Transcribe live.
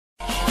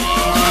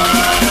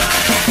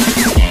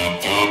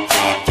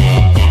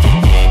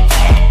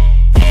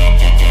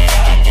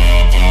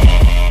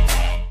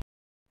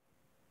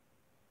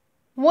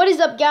is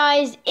up,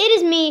 guys? It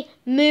is me,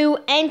 Moo,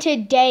 and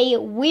today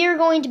we're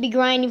going to be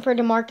grinding for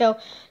Dimarco.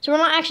 So we're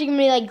not actually going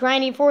to be like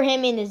grinding for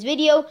him in this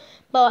video,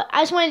 but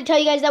I just wanted to tell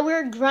you guys that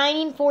we're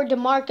grinding for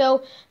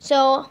Dimarco.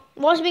 So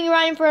we'll also be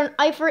grinding for an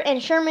Eifert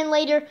and Sherman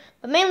later,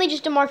 but mainly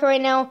just Dimarco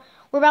right now.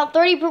 We are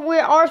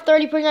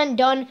 30%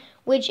 done,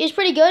 which is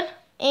pretty good.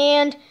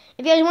 And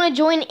if you guys want to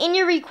join in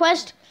your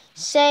request,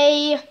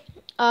 say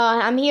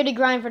I'm here to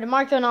grind for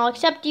Dimarco and I'll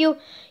accept you.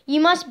 You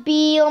must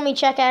be, let me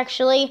check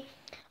actually.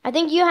 I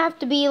think you have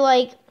to be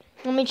like,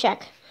 let me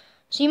check.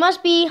 So you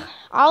must be,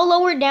 I'll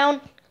lower it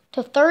down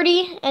to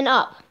 30 and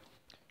up.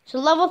 So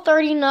level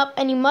 30 and up,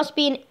 and you must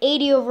be an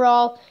 80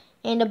 overall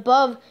and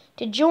above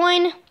to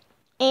join.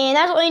 And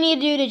that's all you need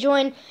to do to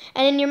join.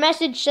 And in your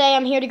message, say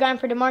I'm here to grind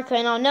for Dimarco,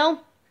 and I'll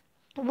know.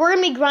 We're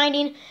going to be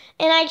grinding,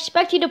 and I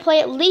expect you to play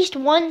at least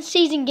one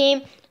season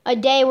game a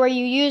day where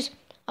you use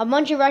a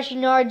bunch of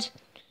rushing yards.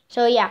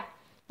 So yeah,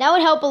 that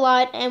would help a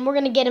lot, and we're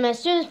going to get him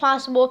as soon as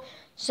possible.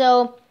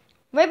 So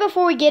right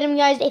before we get him,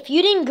 guys, if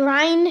you didn't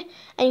grind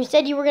and you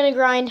said you were going to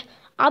grind,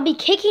 I'll be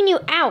kicking you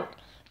out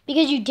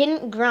because you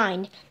didn't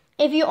grind.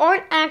 If you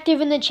aren't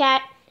active in the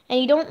chat and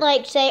you don't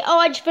like say, oh,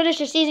 I just finished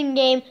a season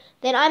game,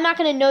 then I'm not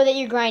going to know that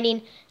you're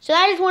grinding. So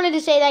I just wanted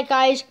to say that,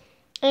 guys.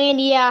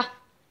 And yeah,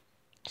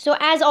 so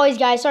as always,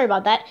 guys, sorry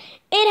about that.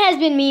 It has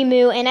been me,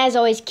 Moo, and as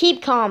always,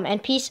 keep calm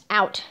and peace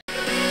out.